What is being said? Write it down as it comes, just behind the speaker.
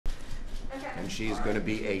and she is going to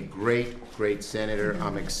be a great, great senator.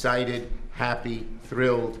 I'm excited, happy,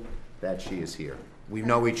 thrilled that she is here. We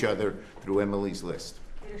know each other through Emily's List.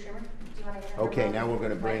 Okay, now we're going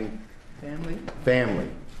to bring family.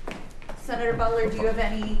 Senator Butler, do you have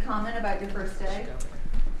any comment about your first day?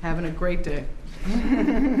 Having a great day.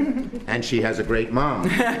 And she has a great mom.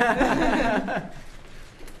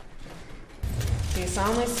 Do you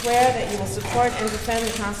solemnly swear that you will support and defend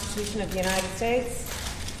the Constitution of the United States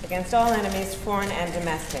against all enemies, foreign and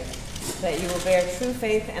domestic, that you will bear true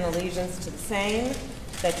faith and allegiance to the same,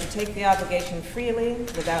 that you take the obligation freely,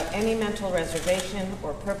 without any mental reservation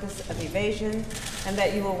or purpose of evasion, and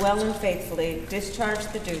that you will well and faithfully discharge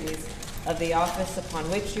the duties of the office upon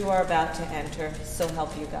which you are about to enter, so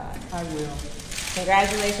help you God? I will.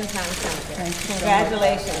 Congratulations, Madam Senator. Thank you so much.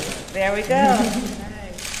 Congratulations. There we go.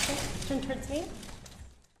 Turn towards me.